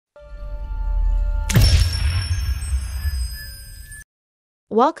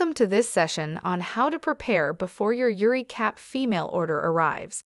Welcome to this session on how to prepare before your UriCap Female order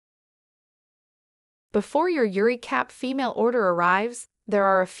arrives. Before your UriCap Female order arrives, there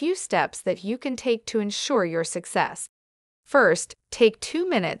are a few steps that you can take to ensure your success. First, take 2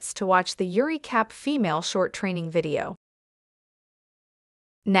 minutes to watch the UriCap Female short training video.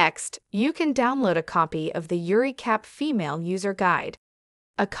 Next, you can download a copy of the UriCap Female user guide.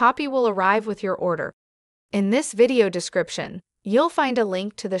 A copy will arrive with your order. In this video description, you'll find a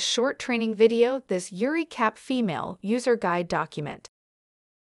link to the short training video, this UriCap Female user guide document.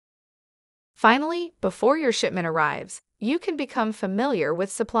 Finally, before your shipment arrives, you can become familiar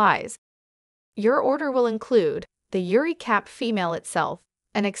with supplies. Your order will include the UriCap Female itself,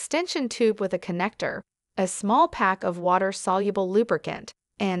 an extension tube with a connector, a small pack of water-soluble lubricant,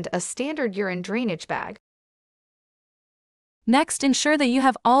 and a standard urine drainage bag. Next, ensure that you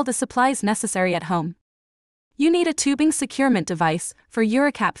have all the supplies necessary at home. You need a tubing securement device for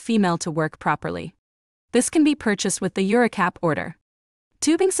UriCap Female to work properly. This can be purchased with the UriCap order.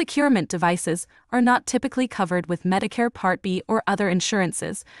 Tubing securement devices are not typically covered with Medicare Part B or other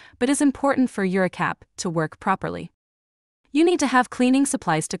insurances, but is important for UriCap to work properly. You need to have cleaning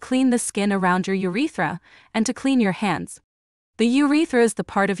supplies to clean the skin around your urethra and to clean your hands. The urethra is the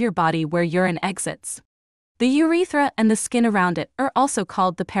part of your body where urine exits. The urethra and the skin around it are also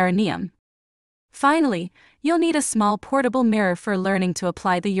called the perineum. Finally, you'll need a small portable mirror for learning to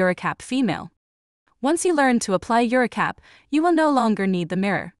apply the UriCap Female. Once you learn to apply UriCap, you will no longer need the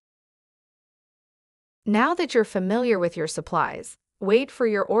mirror. Now that you're familiar with your supplies, wait for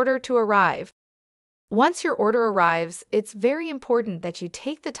your order to arrive. Once your order arrives, it's very important that you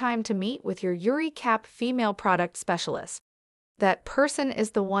take the time to meet with your UriCap Female product specialist. That person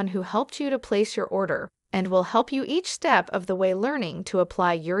is the one who helped you to place your order and will help you each step of the way learning to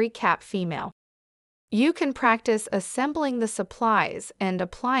apply UriCap Female. You can practice assembling the supplies and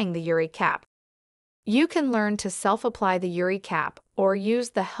applying the UriCap. You can learn to self-apply the UriCap or use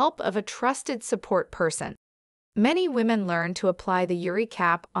the help of a trusted support person. Many women learn to apply the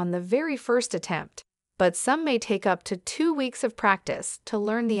UriCap on the very first attempt, but some may take up to 2 weeks of practice to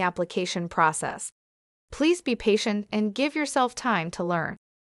learn the application process. Please be patient and give yourself time to learn.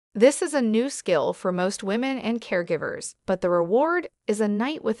 This is a new skill for most women and caregivers, but the reward is a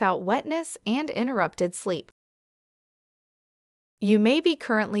night without wetness and interrupted sleep. You may be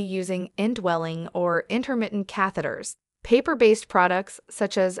currently using indwelling or intermittent catheters, paper-based products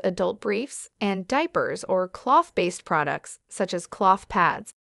such as adult briefs, and diapers or cloth-based products such as cloth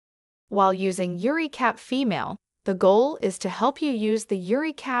pads. While using UriCap Female, the goal is to help you use the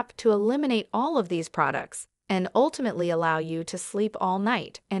UriCap to eliminate all of these products and ultimately allow you to sleep all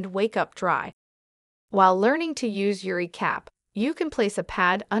night and wake up dry. While learning to use UriCap, you can place a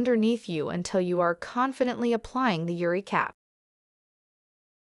pad underneath you until you are confidently applying the UriCap.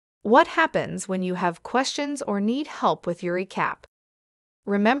 What happens when you have questions or need help with UriCap?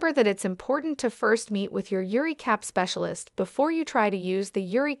 Remember that it's important to first meet with your UriCap specialist before you try to use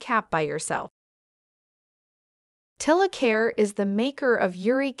the UriCap by yourself. TillaCare is the maker of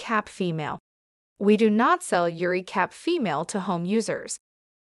UriCap Female. We do not sell UriCap Female to home users.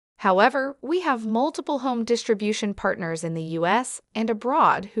 However, we have multiple home distribution partners in the US and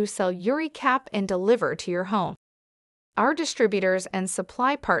abroad who sell UriCap and deliver to your home. Our distributors and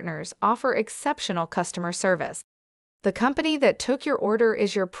supply partners offer exceptional customer service. The company that took your order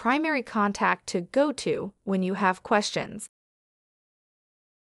is your primary contact to go to when you have questions.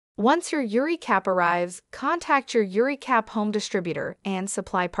 Once your UriCap arrives, contact your UriCap home distributor and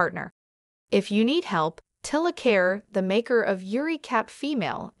supply partner. If you need help, TillaCare, the maker of UriCap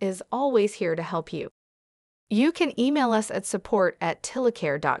Female, is always here to help you. You can email us at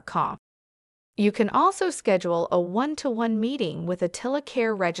support@tillacare.com. You can also schedule a one-to-one meeting with a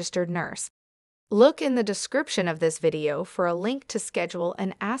TillaCare registered nurse. Look in the description of this video for a link to schedule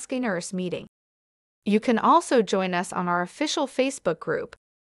an Ask a Nurse meeting. You can also join us on our official Facebook group.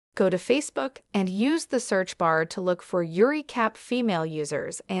 Go to Facebook and use the search bar to look for UriCap Female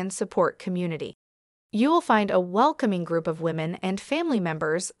users and support community. You will find a welcoming group of women and family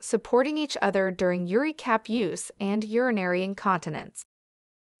members supporting each other during UriCap use and urinary incontinence.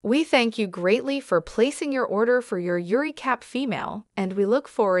 We thank you greatly for placing your order for your UriCap Female, and we look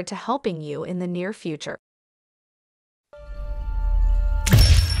forward to helping you in the near future.